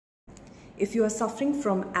If you are suffering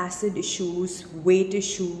from acid issues, weight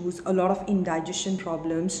issues, a lot of indigestion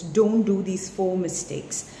problems, don't do these 4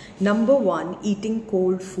 mistakes. Number 1, eating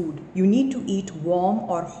cold food. You need to eat warm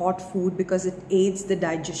or hot food because it aids the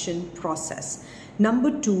digestion process.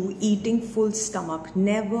 Number 2, eating full stomach.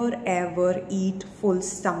 Never ever eat full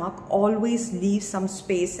stomach. Always leave some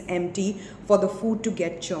space empty for the food to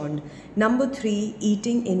get churned. Number 3,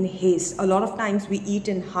 eating in haste. A lot of times we eat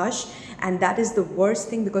in hush, and that is the worst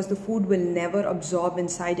thing because the food will never absorb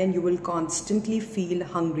inside and you will constantly feel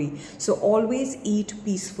hungry. So always eat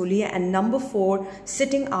peacefully. And number 4,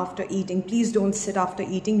 sitting after eating. Please don't sit after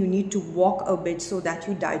eating. You need to walk a bit so that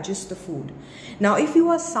you digest the food. Now, if you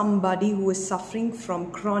are somebody who is suffering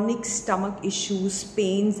from chronic stomach issues,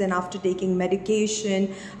 pains, and after taking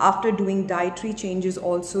medication, after doing dietary changes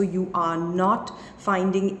also, you are not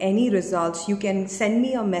finding any results, you can send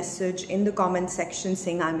me a message in the comment section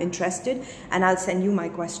saying I'm interested, and I'll send you my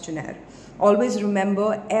questionnaire. Always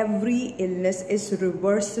remember, every illness is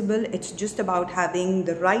reversible. It's just about having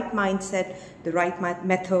the right mindset, the right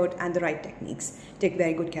method, and the right techniques. Take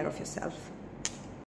very good care of yourself.